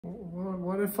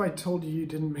what if I told you you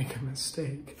didn't make a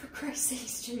mistake? For Christ's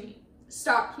sakes, Jimmy,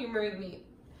 stop humoring me.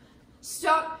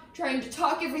 Stop trying to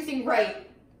talk everything right.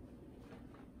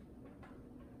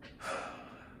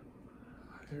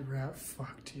 I rat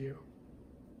fucked you.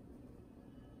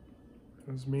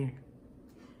 It was me.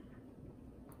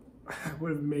 I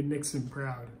would have made Nixon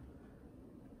proud.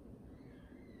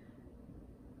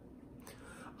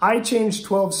 I changed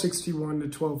 1261 to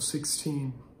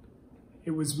 1216.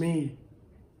 It was me.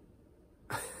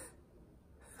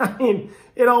 I mean,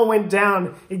 it all went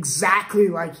down exactly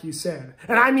like you said.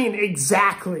 And I mean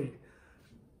exactly.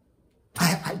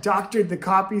 I doctored the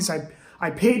copies. I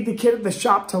paid the kid at the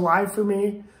shop to lie for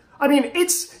me. I mean,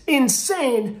 it's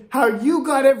insane how you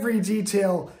got every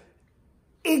detail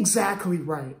exactly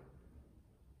right.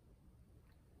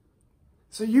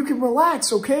 So you can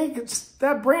relax, okay? 'Cause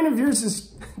that brain of yours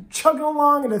is chugging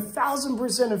along at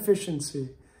 1,000%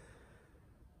 efficiency.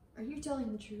 Are you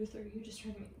telling the truth, or are you just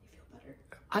trying to make me feel better?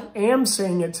 I am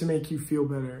saying it to make you feel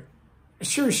better.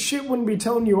 Sure as shit wouldn't be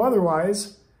telling you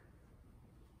otherwise.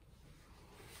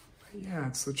 But yeah,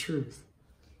 it's the truth.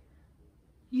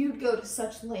 You'd go to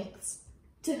such lengths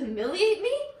to humiliate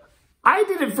me? I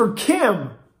did it for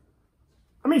Kim.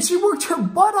 I mean, she worked her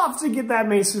butt off to get that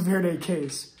Mesa Verde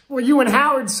case. Well, you and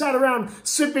Howard sat around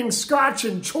sipping scotch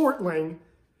and chortling.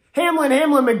 Hamlin,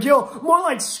 McGill, more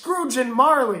like Scrooge and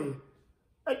Marley.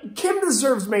 Kim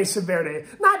deserves Mesa Verde,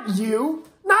 not you,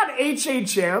 not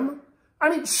HHM. I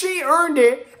mean, she earned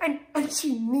it, and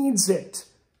she needs it.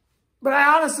 But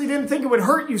I honestly didn't think it would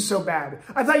hurt you so bad.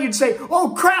 I thought you'd say,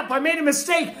 oh crap, I made a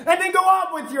mistake, and then go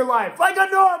on with your life, like a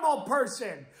normal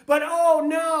person. But oh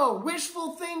no,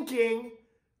 wishful thinking.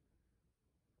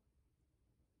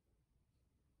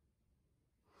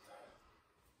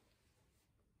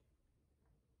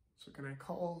 So can I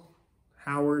call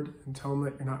Howard and tell him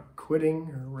that you're not quitting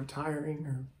or retiring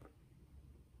or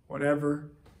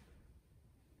whatever?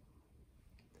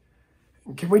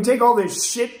 And can we take all this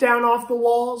shit down off the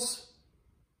walls?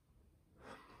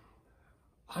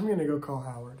 I'm gonna go call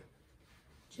Howard.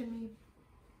 Jimmy,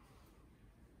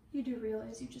 you do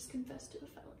realize you just confessed to a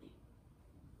felony.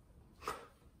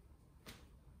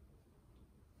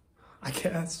 I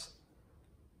guess.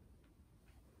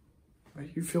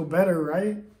 But you feel better,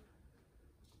 right?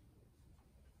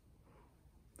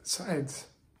 Besides,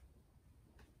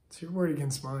 it's your word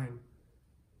against mine.